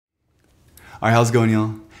Alright, how's it going,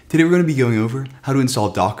 y'all? Today we're going to be going over how to install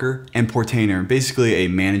Docker and Portainer, basically a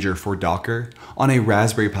manager for Docker, on a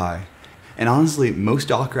Raspberry Pi. And honestly, most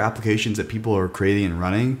Docker applications that people are creating and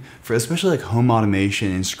running, for especially like home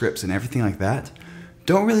automation and scripts and everything like that,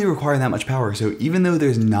 don't really require that much power. So even though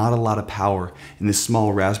there's not a lot of power in this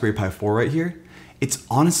small Raspberry Pi 4 right here, it's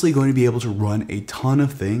honestly going to be able to run a ton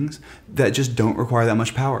of things that just don't require that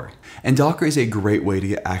much power. And Docker is a great way to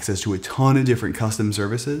get access to a ton of different custom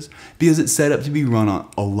services because it's set up to be run on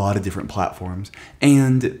a lot of different platforms.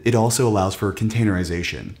 And it also allows for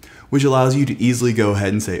containerization, which allows you to easily go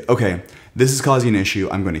ahead and say, okay, this is causing an issue,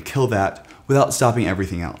 I'm going to kill that without stopping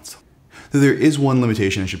everything else. Though there is one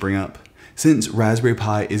limitation I should bring up. Since Raspberry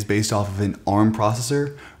Pi is based off of an ARM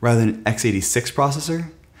processor rather than an x86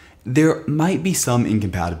 processor, there might be some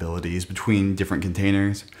incompatibilities between different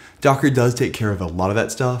containers. Docker does take care of a lot of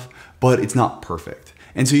that stuff, but it's not perfect.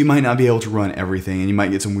 And so you might not be able to run everything and you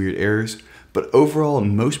might get some weird errors, but overall,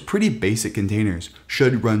 most pretty basic containers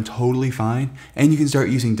should run totally fine, and you can start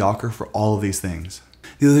using Docker for all of these things.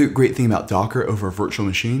 The other great thing about Docker over a virtual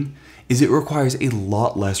machine is it requires a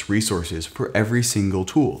lot less resources for every single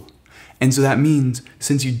tool. And so that means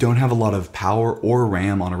since you don't have a lot of power or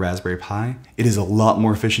RAM on a Raspberry Pi, it is a lot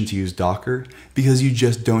more efficient to use Docker because you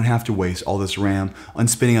just don't have to waste all this RAM on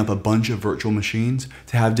spinning up a bunch of virtual machines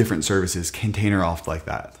to have different services container off like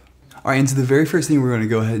that. Alright, and so the very first thing we're going to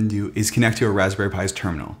go ahead and do is connect to a Raspberry Pi's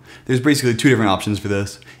terminal. There's basically two different options for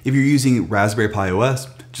this. If you're using Raspberry Pi OS,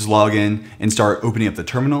 just log in and start opening up the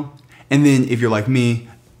terminal. And then if you're like me,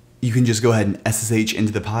 you can just go ahead and SSH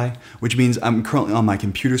into the Pi, which means I'm currently on my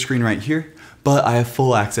computer screen right here, but I have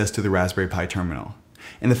full access to the Raspberry Pi terminal.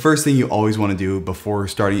 And the first thing you always want to do before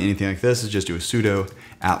starting anything like this is just do a sudo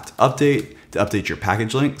apt update to update your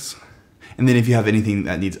package links. And then if you have anything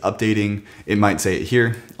that needs updating, it might say it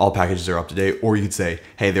here, all packages are up to date, or you could say,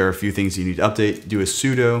 hey, there are a few things you need to update, do a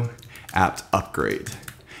sudo apt upgrade.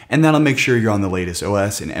 And that'll make sure you're on the latest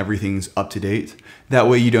OS and everything's up to date. That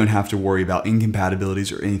way you don't have to worry about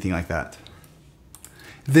incompatibilities or anything like that.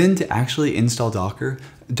 Then to actually install Docker,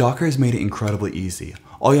 Docker has made it incredibly easy.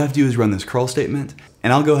 All you have to do is run this curl statement,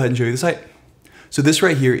 and I'll go ahead and show you the site. So this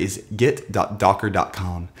right here is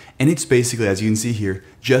get.docker.com, and it's basically, as you can see here,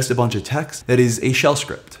 just a bunch of text that is a shell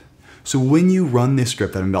script. So when you run this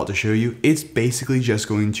script that I'm about to show you, it's basically just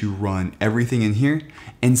going to run everything in here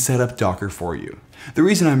and set up Docker for you. The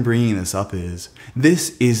reason I'm bringing this up is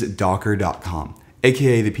this is docker.com,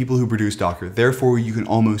 aka the people who produce Docker, therefore you can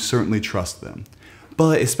almost certainly trust them.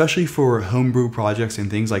 But especially for homebrew projects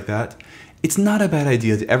and things like that, it's not a bad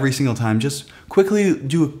idea to every single time just quickly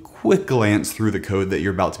do a quick glance through the code that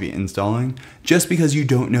you're about to be installing, just because you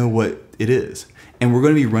don't know what it is. And we're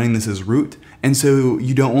going to be running this as root, and so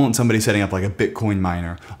you don't want somebody setting up like a Bitcoin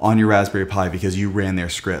miner on your Raspberry Pi because you ran their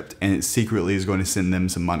script and it secretly is going to send them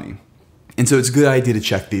some money. And so it's a good idea to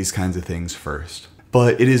check these kinds of things first.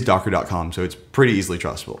 But it is docker.com, so it's pretty easily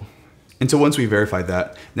trustable. And so once we verified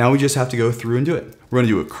that, now we just have to go through and do it. We're going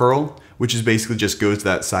to do a curl, which is basically just goes to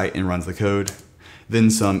that site and runs the code. Then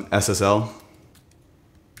some SSL.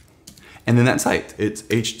 And then that site, it's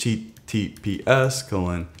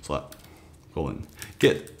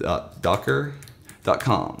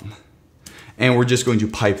https://get.docker.com. And we're just going to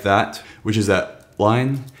pipe that, which is that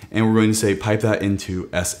line, and we're going to say pipe that into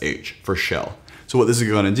sh for shell. So what this is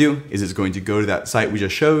going to do is it's going to go to that site we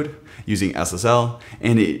just showed using SSL,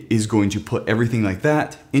 and it is going to put everything like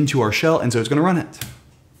that into our shell, and so it's going to run it.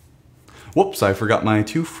 Whoops, I forgot my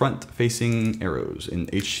two front-facing arrows in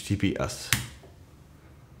HTTPS.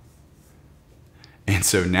 And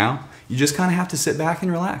so now you just kind of have to sit back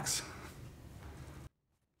and relax.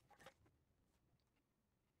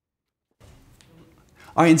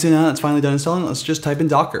 All right, and so now it's finally done installing, let's just type in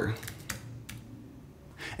Docker.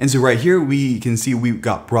 And so right here, we can see we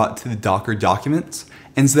got brought to the Docker documents.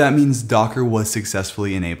 And so that means Docker was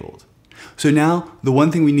successfully enabled. So now the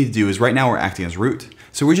one thing we need to do is right now we're acting as root.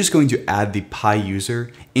 So we're just going to add the Pi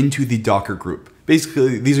user into the Docker group.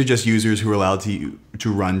 Basically, these are just users who are allowed to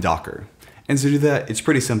run Docker. And so to do that, it's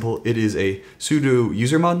pretty simple. It is a sudo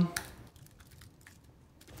usermod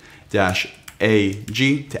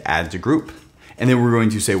 -ag to add to group. And then we're going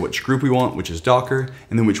to say which group we want, which is Docker,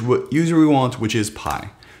 and then which user we want, which is Pi.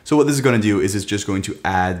 So what this is going to do is it's just going to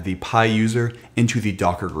add the Pi user into the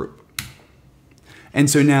Docker group. And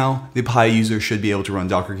so now the Pi user should be able to run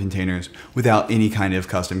Docker containers without any kind of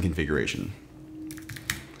custom configuration.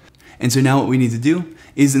 And so now what we need to do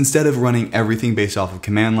is instead of running everything based off of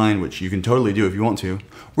command line, which you can totally do if you want to,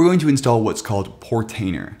 we're going to install what's called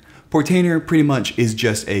Portainer. Portainer pretty much is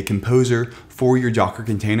just a composer for your Docker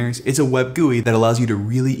containers. It's a web GUI that allows you to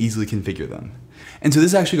really easily configure them. And so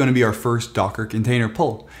this is actually going to be our first Docker container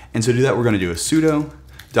pull. And so to do that, we're going to do a sudo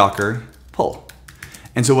docker pull.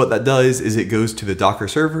 And so what that does is it goes to the Docker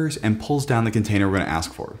servers and pulls down the container we're going to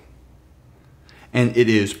ask for. And it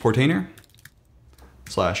is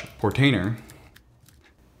portainer/portainer.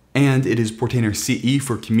 And it is portainer-ce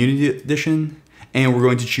for Community Edition. And we're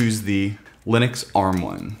going to choose the Linux ARM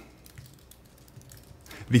one,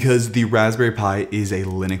 because the Raspberry Pi is a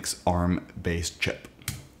Linux ARM-based chip.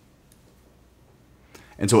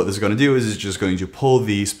 And so what this is going to do is it's just going to pull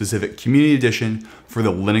the specific Community Edition for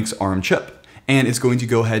the Linux ARM chip, and it's going to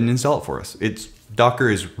go ahead and install it for us. Docker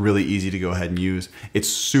is really easy to go ahead and use. It's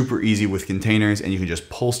super easy with containers, and you can just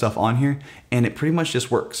pull stuff on here, and it pretty much just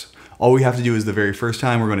works. All we have to do is the very first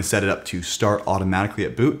time, we're going to set it up to start automatically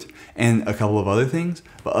at boot and a couple of other things.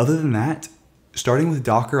 But other than that, starting with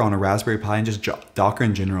Docker on a Raspberry Pi and just Docker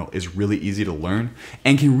in general is really easy to learn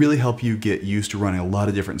and can really help you get used to running a lot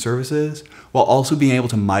of different services while also being able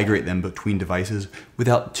to migrate them between devices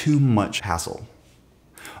without too much hassle.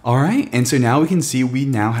 All right, and so now we can see we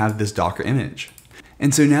now have this Docker image.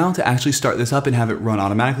 And so now to actually start this up and have it run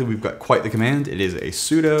automatically, we've got quite the command. It is a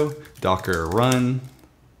sudo docker run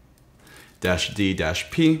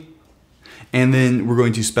 -d-p, and then we're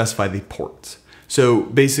going to specify the ports. So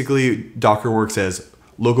basically Docker works as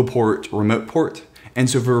local port, remote port. And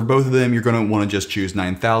so for both of them, you're going to want to just choose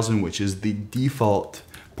 9000, which is the default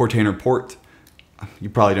Portainer port. You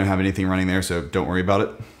probably don't have anything running there, so don't worry about it.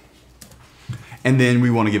 And then we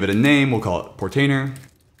want to give it a name. We'll call it Portainer.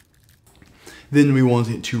 Then we want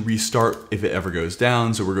it to restart if it ever goes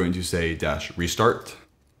down. So we're going to say -restart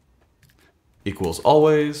equals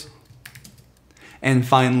always. And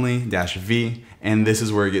finally -v. And this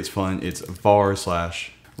is where it gets fun. It's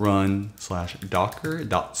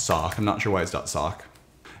var/run/docker.sock. I'm not sure why it's .sock.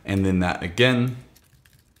 And then that again.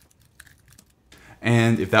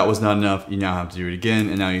 And if that was not enough, you now have to do it again.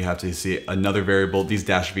 And now you have to see another variable. These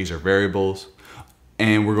 -v's are variables.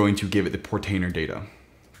 And we're going to give it the Portainer data.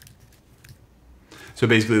 So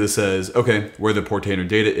basically this says, okay, where the Portainer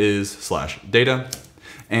data is /data.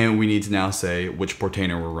 And we need to now say which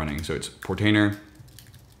Portainer we're running. So it's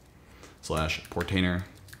Portainer/Portainer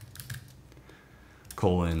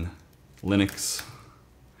 :Linux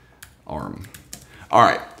ARM. All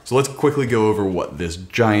right, so let's quickly go over what this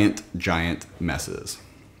giant mess is.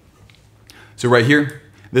 So right here,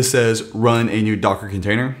 this says run a new Docker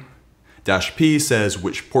container. -p says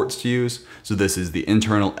which ports to use. So this is the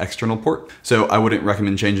internal, external port. So I wouldn't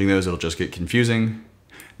recommend changing those, it'll just get confusing.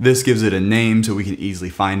 This gives it a name so we can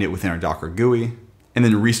easily find it within our Docker GUI. And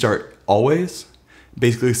then restart always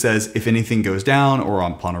basically says if anything goes down or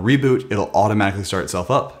upon a reboot, it'll automatically start itself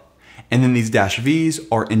up. And then these -v's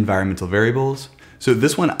are environmental variables. So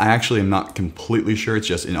this one, I actually am not completely sure. It's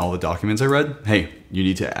just in all the documents I read. Hey, you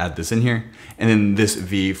need to add this in here. And then this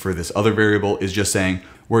V for this other variable is just saying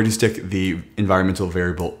where to stick the environmental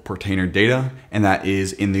variable Portainer data, and that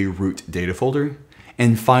is in the root data folder.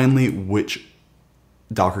 And finally, which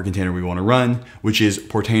Docker container we want to run, which is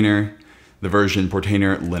Portainer, the version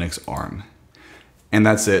Portainer Linux ARM. And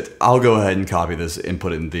that's it. I'll go ahead and copy this and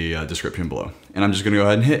put it in the description below. And I'm just going to go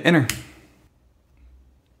ahead and hit enter.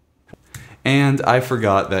 And I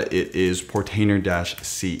forgot that it is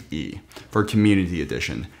portainer-ce for Community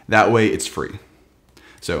Edition. That way it's free.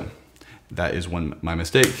 So that is my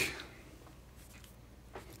mistake.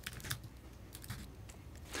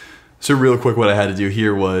 So real quick, what I had to do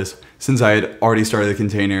here was, since I had already started the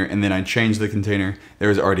container and then I changed the container, there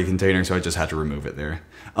was already a container, so I just had to remove it there.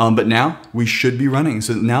 But now we should be running.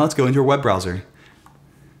 So now let's go into our web browser.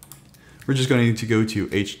 We're just going to go to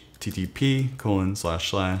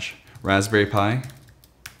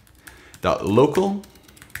http://raspberrypi.local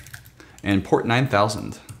and port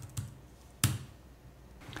 9000.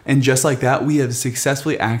 And just like that, we have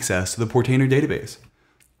successfully accessed the Portainer database.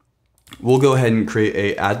 We'll go ahead and create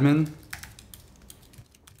a admin.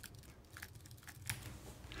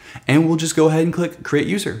 And we'll just go ahead and click create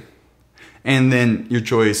user. And then your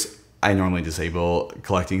choice, I normally disable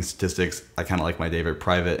collecting statistics. I kind of like my data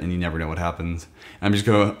private and you never know what happens. I'm just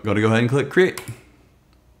going to go ahead and click create.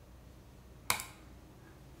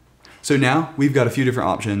 So now we've got a few different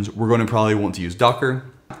options. We're going to probably want to use Docker.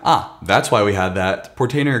 That's why we had that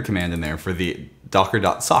Portainer command in there for the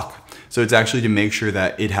docker.sock. So it's actually to make sure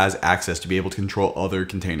that it has access to be able to control other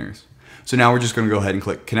containers. So now we're just going to go ahead and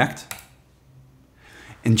click connect.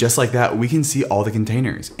 And just like that, we can see all the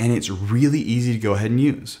containers, and it's really easy to go ahead and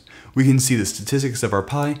use. We can see the statistics of our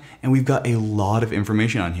Pi, and we've got a lot of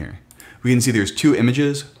information on here. We can see there's two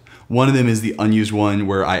images. One of them is the unused one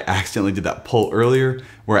where I accidentally did that pull earlier,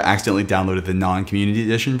 where I accidentally downloaded the non-community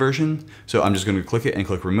edition version. So I'm just going to click it and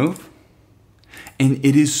click remove. And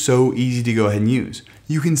it is so easy to go ahead and use.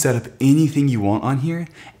 You can set up anything you want on here,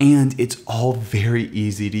 and it's all very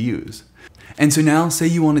easy to use. And so now say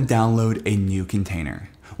you want to download a new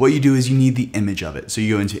container. What you do is you need the image of it. So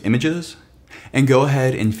you go into images and go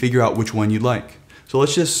ahead and figure out which one you'd like. So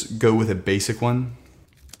let's just go with a basic one.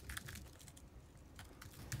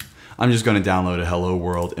 I'm just going to download a hello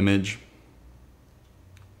world image.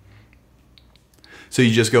 So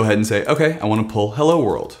you just go ahead and say, okay, I want to pull hello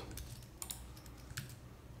world.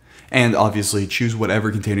 And obviously choose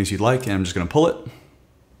whatever containers you'd like, and I'm just going to pull it.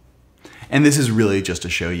 And this is really just to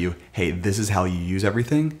show you, hey, this is how you use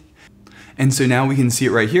everything. And so now we can see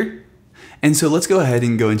it right here. And so let's go ahead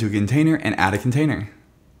and go into a container and add a container.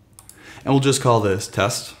 And we'll just call this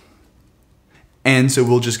test. And so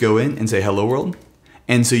we'll just go in and say hello world.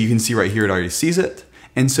 And so you can see right here, it already sees it.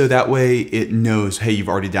 And so that way it knows, hey, you've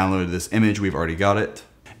already downloaded this image, we've already got it.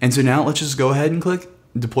 And so now let's just go ahead and click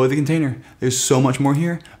deploy the container. There's so much more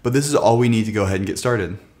here, but this is all we need to go ahead and get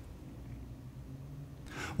started.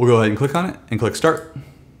 We'll go ahead and click on it and click start.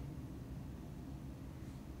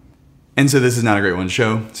 And so this is not a great one to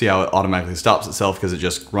show. See how it automatically stops itself because it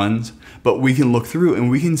just runs. But we can look through and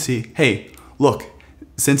we can see, hey, look,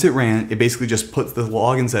 since it ran, it basically just puts the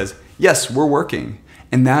log and says, yes, we're working.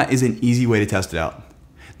 And that is an easy way to test it out.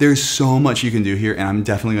 There's so much you can do here, and I'm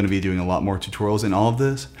definitely going to be doing a lot more tutorials in all of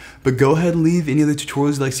this. But go ahead and leave any other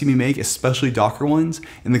tutorials you'd like to see me make, especially Docker ones,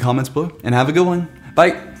 in the comments below. And have a good one.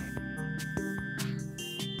 Bye.